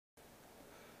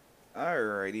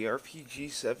Alrighty,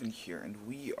 RPG7 here, and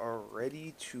we are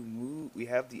ready to move. We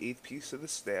have the 8th piece of the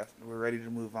staff, and we're ready to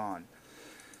move on.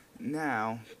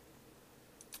 Now,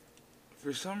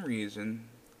 for some reason,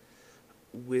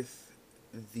 with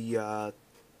the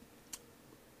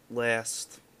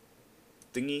last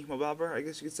thingy mabobber, I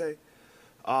guess you could say,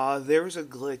 there was a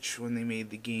glitch when they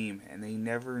made the game, and they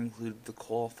never included the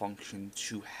call function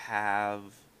to have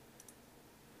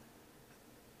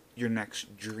your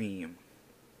next dream.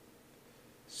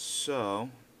 So,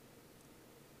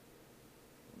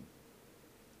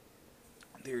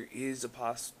 there is a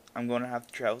I'm going to have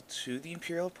to travel to the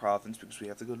Imperial province because we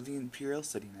have to go to the Imperial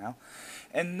city now,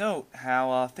 and note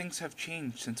how things have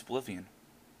changed since Oblivion.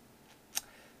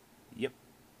 Yep,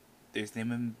 there's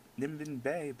Nimbin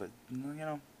Bay, but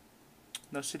no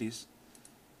cities.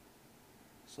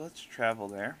 So let's travel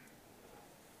there,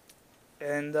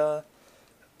 and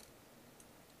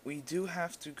we do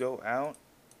have to go out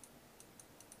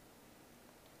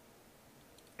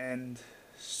and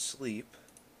sleep.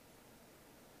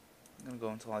 I'm gonna go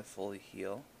until I fully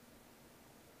heal.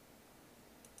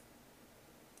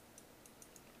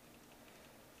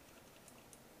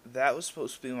 That was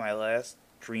supposed to be my last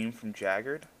dream from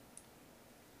Jagged.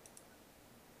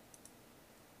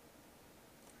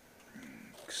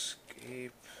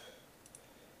 Escape.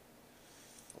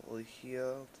 Fully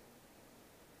healed.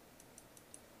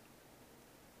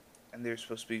 And there's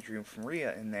supposed to be a dream from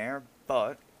Rhea in there,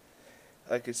 but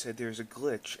like I said, there's a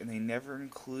glitch, and they never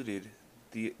included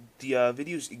the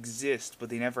videos exist, but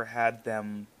they never had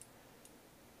them.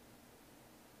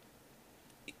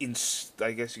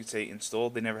 I guess you could say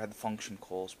installed. They never had the function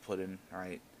calls put in,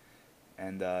 right?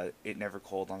 And it never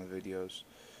called on the videos.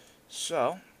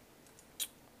 So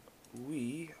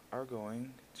we are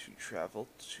going to travel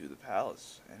to the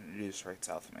palace, and it is right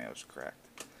south of me. I was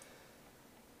correct.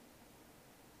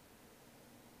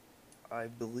 I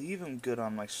believe I'm good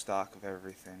on my stock of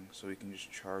everything, so we can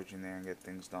just charge in there and get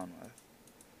things done with.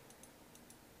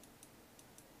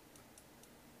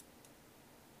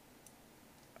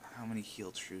 How many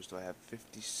healed shrews do I have?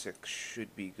 56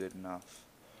 should be good enough.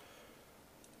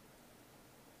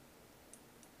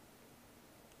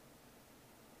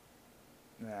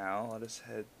 Now, let us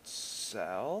head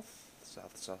south.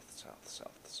 South.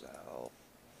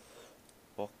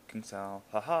 Walking south.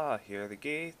 Haha, here are the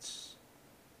gates.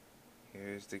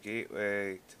 Here's the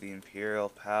gateway to the Imperial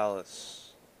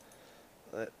Palace.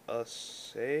 Let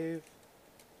us save.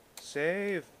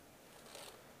 Save!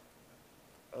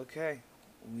 Okay,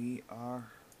 we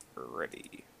are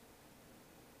ready.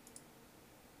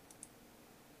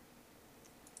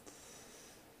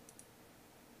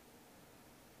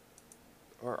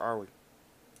 Or are we?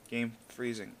 Game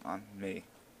freezing on me.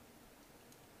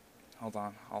 Hold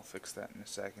on, I'll fix that in a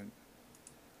second.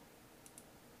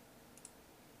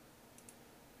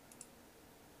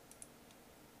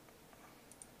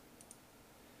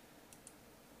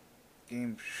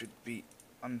 Game should be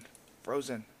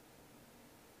unfrozen.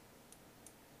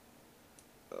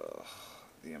 Ugh,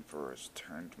 the Emperor's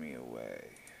turned me away.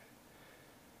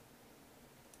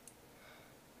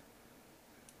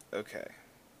 Okay.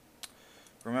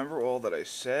 Remember all that I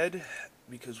said,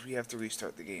 because we have to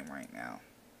restart the game right now.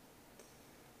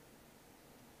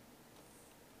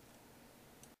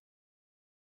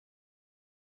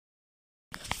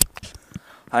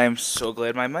 I am so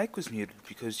glad my mic was muted,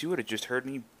 because you would have just heard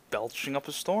me belching up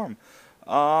a storm.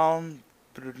 Let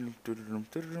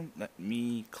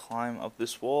me climb up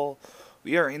this wall.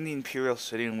 We are in the Imperial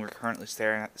City, and we're currently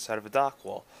staring at the side of a dock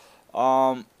wall.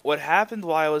 What happened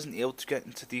while I wasn't able to get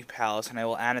into the palace, and I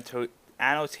will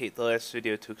annotate the last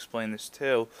video to explain this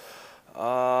too.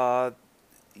 When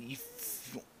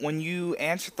you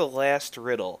answer the last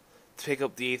riddle to pick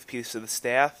up the 8th piece of the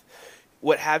staff,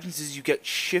 what happens is you get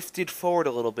shifted forward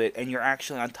a little bit, and you're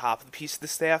actually on top of the piece of the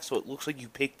staff, so it looks like you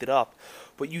picked it up,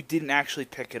 but you didn't actually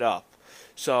pick it up.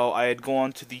 So I had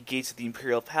gone to the gates of the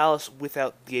Imperial Palace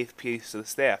without the 8th piece of the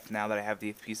staff. Now that I have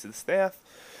the 8th piece of the staff,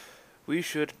 we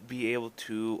should be able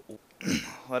to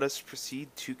let us proceed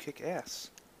to kick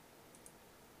ass.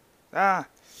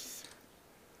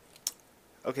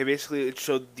 Okay, basically it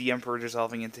showed the Emperor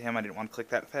dissolving into him. I didn't want to click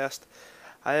that fast.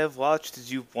 I have watched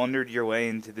as you've wandered your way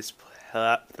into this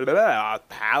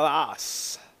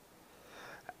palace.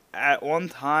 At one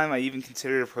time, I even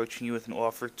considered approaching you with an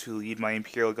offer to lead my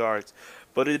Imperial Guards,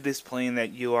 but it is plain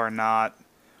that you are not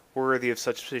worthy of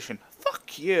such position.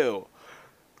 Fuck you!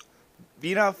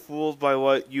 Be not fooled by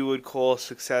what you would call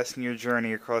success in your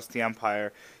journey across the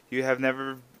Empire. You have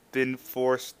never been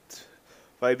forced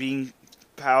by being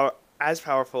as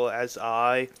powerful as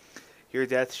I. Your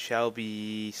death shall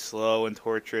be slow and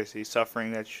torturous, a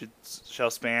suffering that shall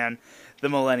span the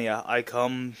millennia. I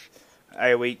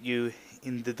await you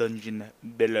in the dungeon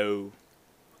below.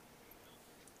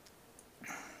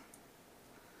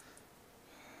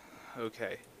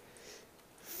 Okay.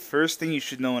 First thing you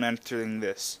should know when entering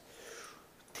this,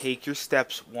 take your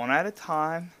steps one at a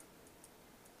time.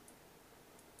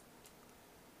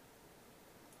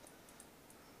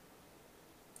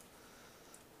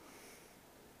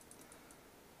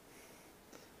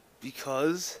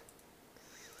 Because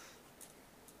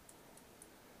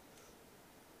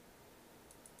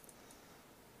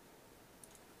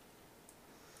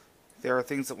there are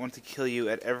things that want to kill you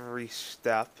at every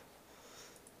step.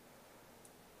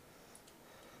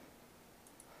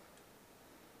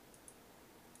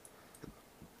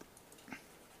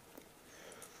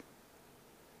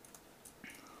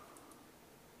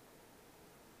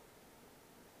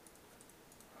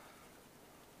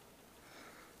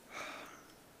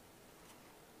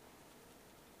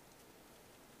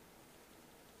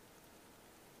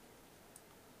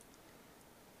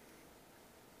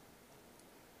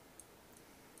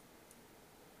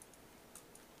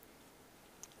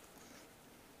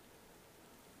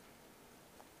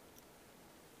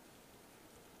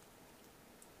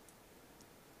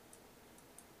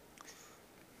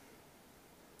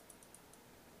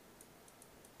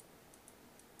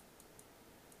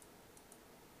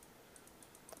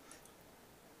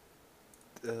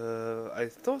 I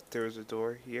thought there was a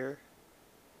door here.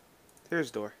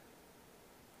 There's a door.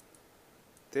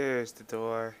 There's the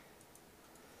door.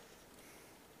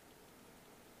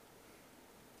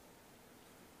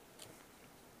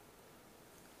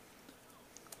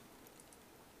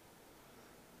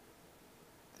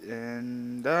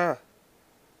 And,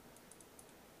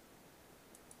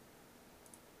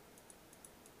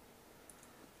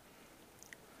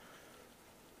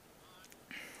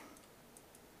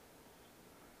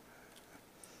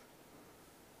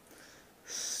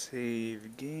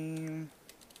 save game.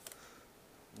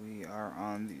 We are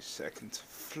on the second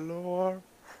floor.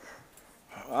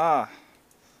 Ah.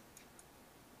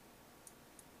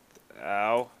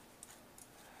 Ow.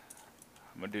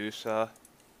 Medusa.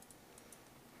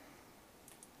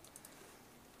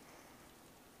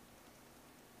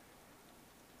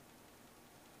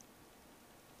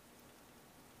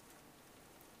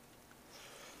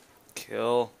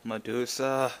 Kill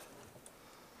Medusa.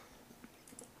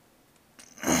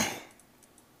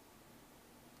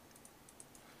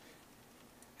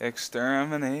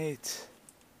 Exterminate.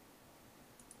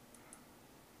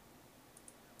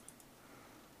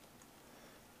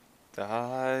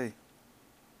 Die.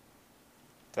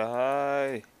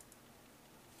 Die.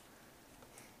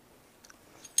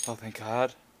 Oh, thank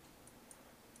God.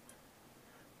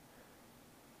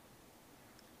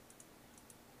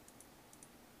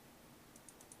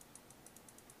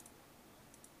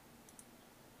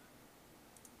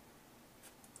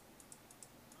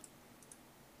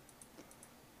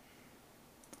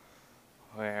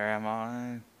 Where am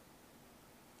I?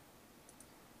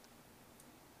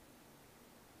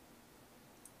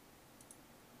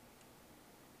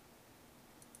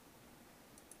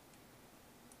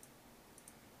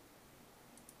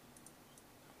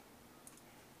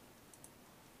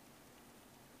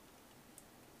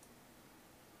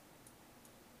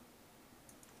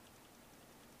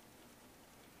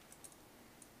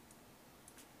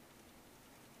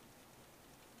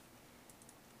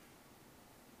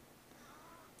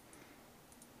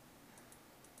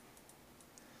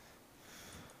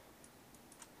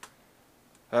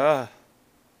 Ah.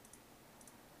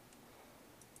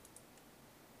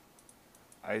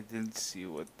 I didn't see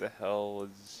what the hell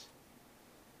was.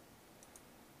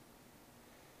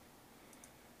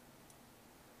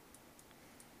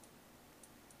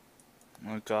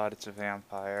 Oh God, it's a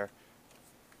vampire.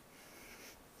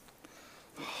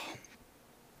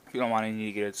 If you don't mind, I need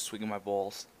to get a swig in my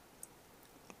balls.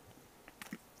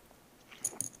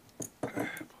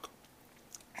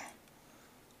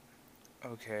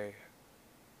 Okay.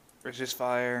 Resist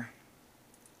fire.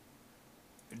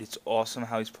 It's awesome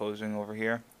how he's posing over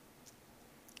here.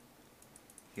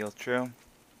 Heal true.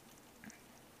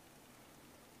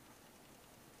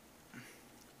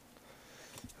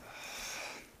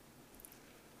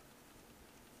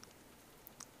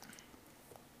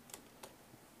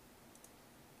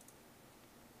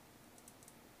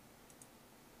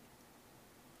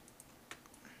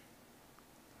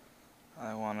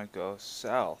 I want to go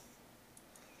south.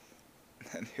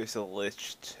 And here's a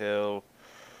lich too.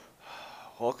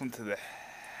 Welcome to the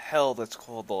hell that's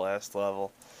called the last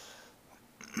level.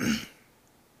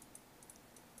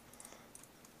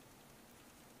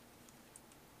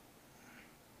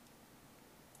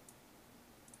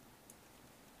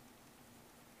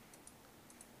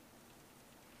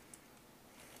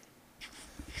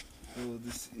 Ooh,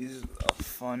 this is a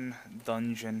fun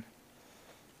dungeon.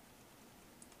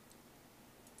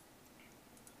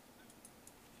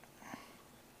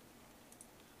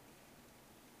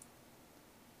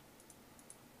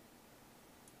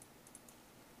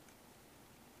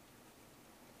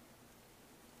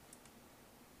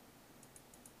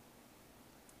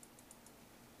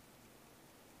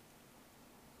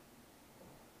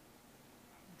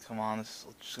 Come on, this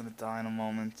is just gonna die in a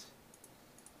moment.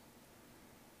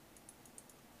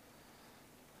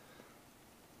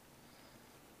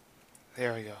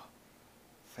 There we go.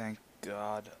 Thank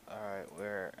God. Alright,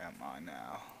 where am I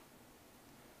now?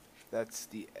 That's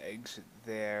the exit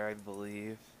there, I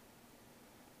believe.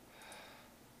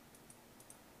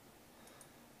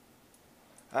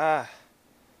 Ah!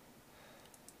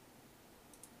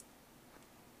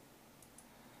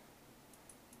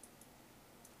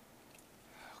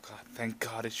 Oh God, thank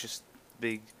God it's just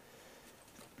big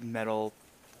metal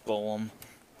golem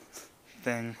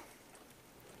thing.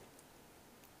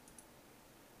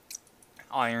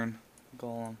 Iron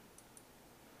golem.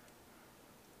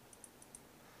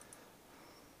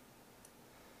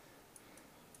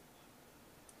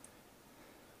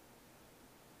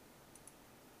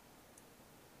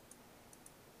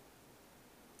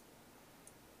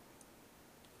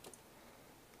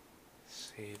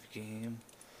 Save game.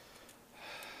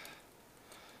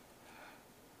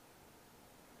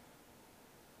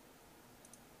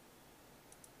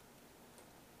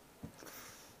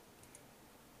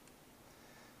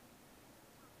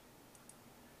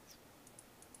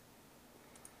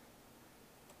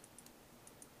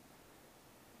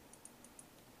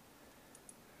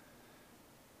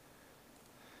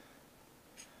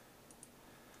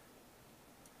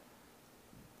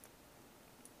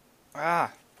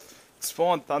 Ah! It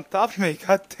spawned on top of me,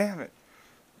 god damn it.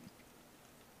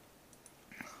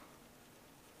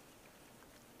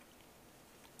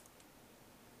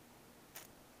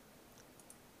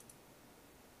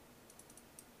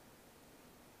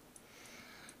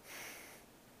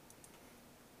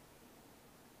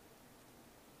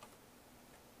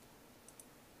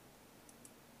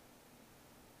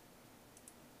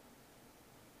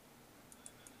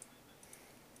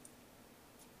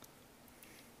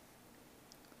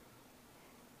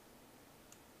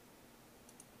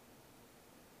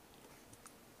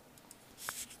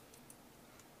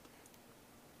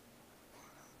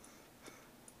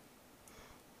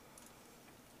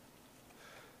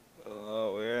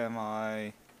 Oh, where am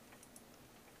I?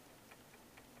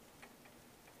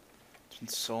 It's been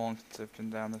so long since I've been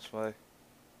down this way.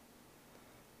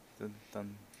 Dun,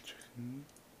 dun, dun.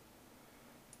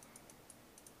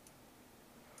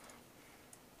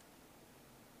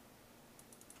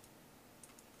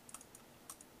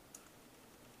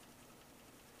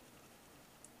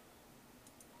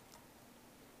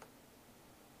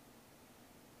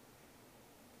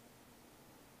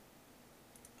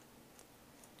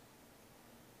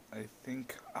 I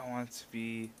think I want it to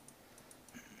be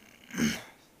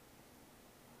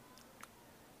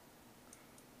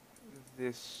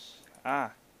this.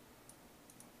 Ah,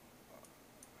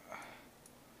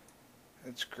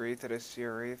 it's great that I see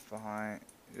a wraith behind.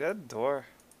 Is that a door?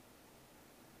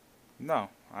 No,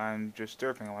 I'm just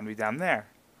derping. I want to be down there.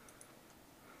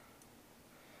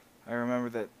 I remember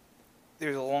that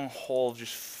there's a long hole of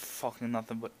just fucking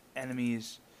nothing but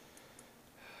enemies.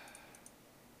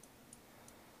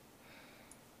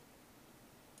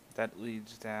 That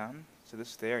leads down to the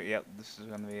stair. Yep, this is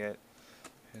gonna be it.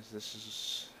 Because this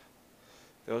is.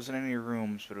 There wasn't any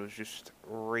rooms, but it was just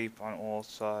rape on all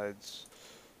sides.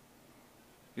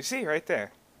 You see, right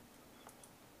there.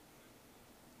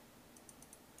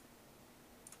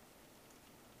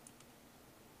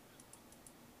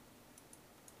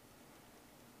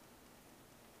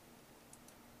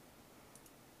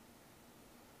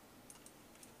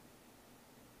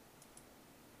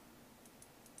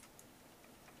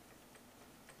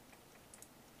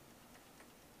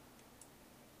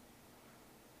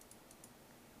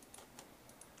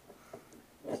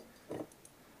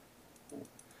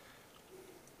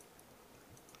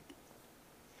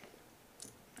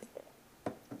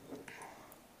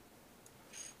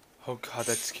 Oh god,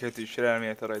 that scared the shit out of me.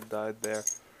 I thought I died there.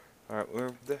 Alright,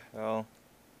 where the hell?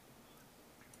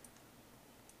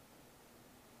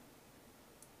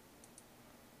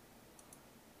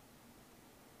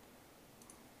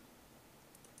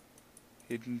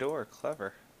 Hidden door,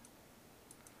 clever.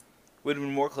 Would have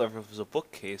been more clever if it was a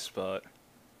bookcase, but.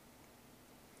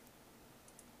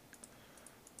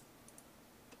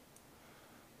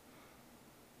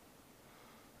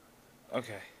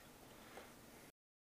 Okay.